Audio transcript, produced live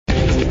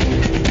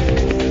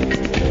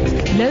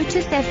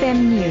Lotus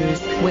FM News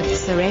with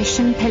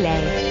Sureshan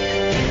Pillay.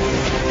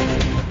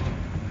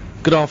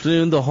 Good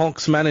afternoon. The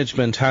Hawks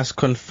management has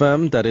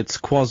confirmed that its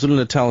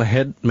KwaZulu-Natal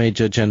head,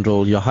 Major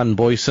General Johan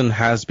Booysen,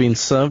 has been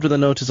served with a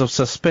notice of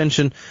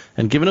suspension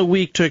and given a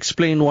week to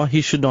explain why he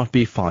should not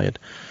be fired.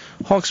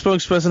 Hawks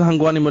spokesperson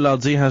Hangwani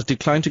Mulaudzi has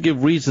declined to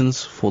give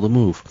reasons for the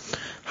move.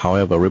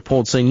 However,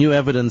 reports say new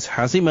evidence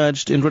has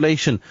emerged in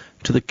relation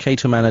to the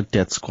Cato Manor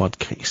death squad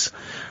case.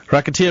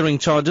 Racketeering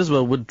charges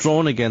were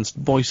withdrawn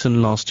against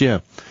Booysen last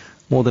year.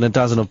 More than a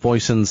dozen of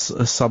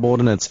Booysen's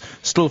subordinates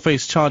still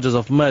face charges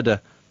of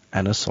murder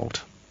and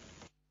assault.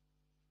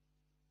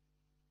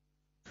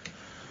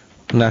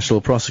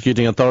 National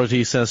Prosecuting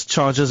Authority says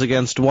charges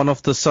against one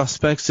of the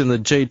suspects in the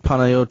Jade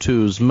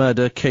Panayotu's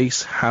murder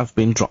case have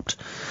been dropped.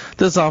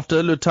 This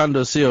after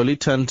Lutando Sioli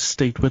turned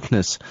state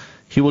witness.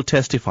 He will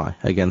testify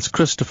against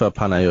Christopher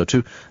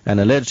Panayotu, an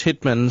alleged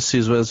hitman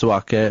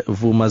Sizwezwake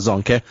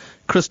Vumazonke.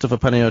 Christopher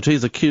Panayotu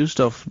is accused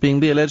of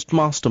being the alleged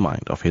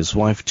mastermind of his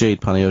wife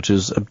Jade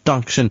Panayotu's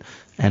abduction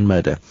and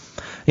murder.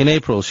 In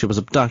April, she was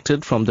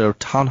abducted from their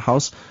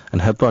townhouse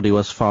and her body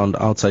was found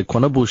outside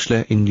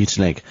KwaNobuhle in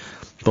Uitenhage.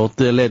 Both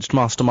the alleged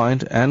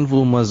mastermind and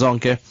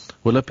Vumazonke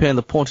will appear in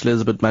the Port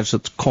Elizabeth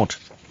Magistrates Court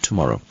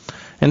tomorrow.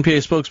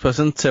 NPA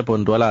spokesperson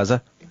Tsepo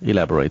Ndwalaza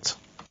elaborates.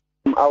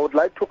 I would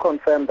like to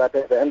confirm that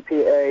as the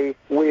NPA,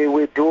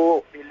 we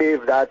do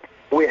believe that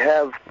we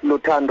have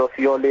Lutando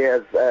Sioli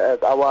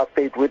as our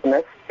state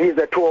witness. He's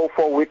a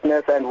 204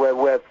 witness and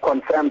we have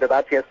confirmed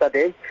that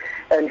yesterday,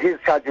 and his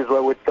charges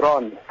were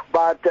withdrawn.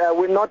 But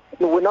we're not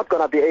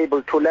going to be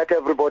able to let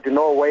everybody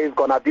know where he's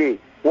going to be.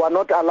 We're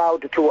not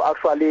allowed to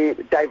actually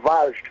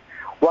divulge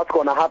what's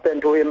going to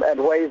happen to him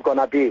and where he's going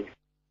to be.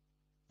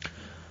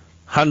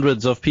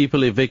 Hundreds of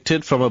people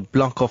evicted from a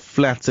block of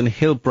flats in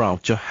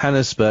Hillbrow,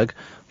 Johannesburg,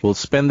 will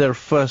spend their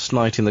first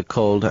night in the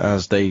cold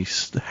as they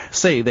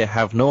say they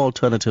have no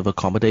alternative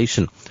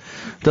accommodation.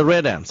 The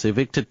Red Ants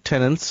evicted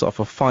tenants of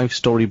a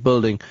 5-story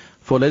building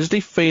for allegedly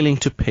failing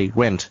to pay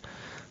rent.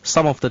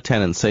 Some of the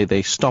tenants say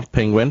they stopped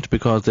paying rent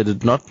because they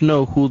did not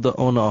know who the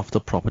owner of the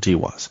property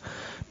was.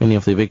 Many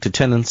of the evicted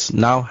tenants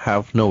now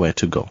have nowhere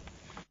to go.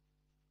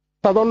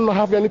 I don't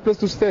have any place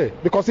to stay,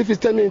 because if you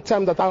tell me in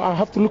time that I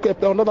have to look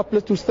at another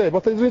place to stay,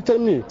 but he didn't tell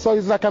me. So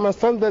it's like I'm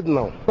stranded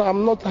now.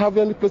 I'm not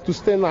having any place to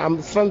stay now.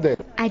 I'm stranded.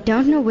 I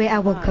don't know where I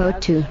will go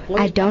to.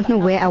 I don't know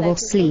where I will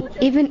sleep.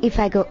 Even if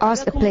I go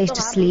ask a place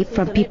to sleep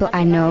from people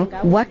I know,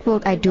 what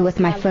will I do with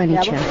my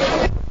furniture?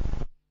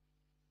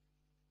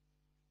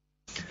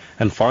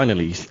 And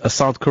finally, a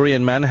South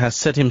Korean man has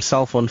set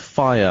himself on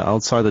fire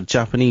outside the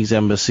Japanese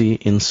embassy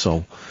in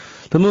Seoul.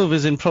 The move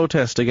is in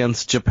protest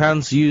against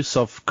Japan's use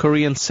of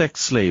Korean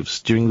sex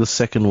slaves during the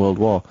Second World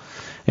War.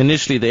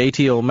 Initially, the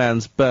 80-year-old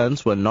man's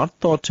burns were not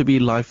thought to be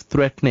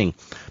life-threatening,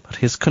 but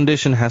his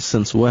condition has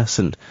since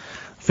worsened.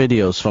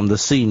 Videos from the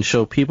scene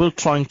show people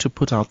trying to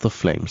put out the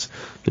flames.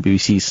 The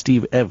BBC's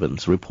Steve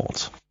Evans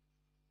reports.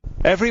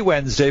 Every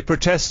Wednesday,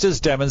 protesters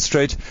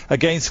demonstrate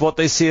against what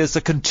they see as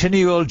the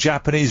continual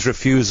Japanese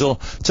refusal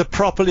to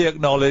properly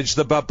acknowledge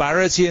the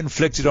barbarity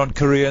inflicted on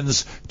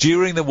Koreans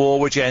during the war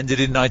which ended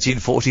in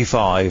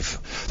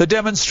 1945. The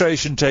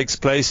demonstration takes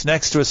place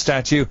next to a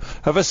statue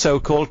of a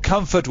so-called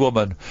comfort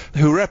woman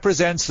who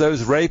represents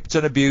those raped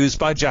and abused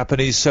by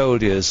Japanese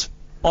soldiers.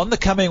 On the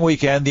coming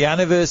weekend, the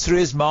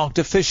anniversary is marked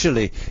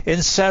officially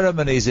in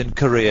ceremonies in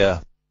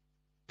Korea.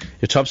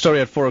 Your top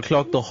story at 4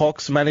 o'clock. The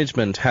Hawks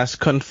management has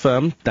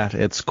confirmed that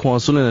its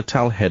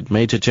KwaZulu-Natal head,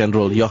 Major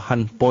General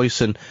Johan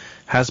Booysen,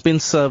 has been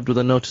served with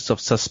a notice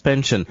of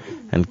suspension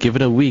and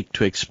given a week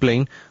to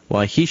explain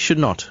why he should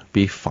not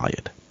be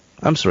fired.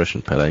 I'm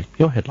Sureshan Pillay.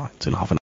 Your headlines in half an hour.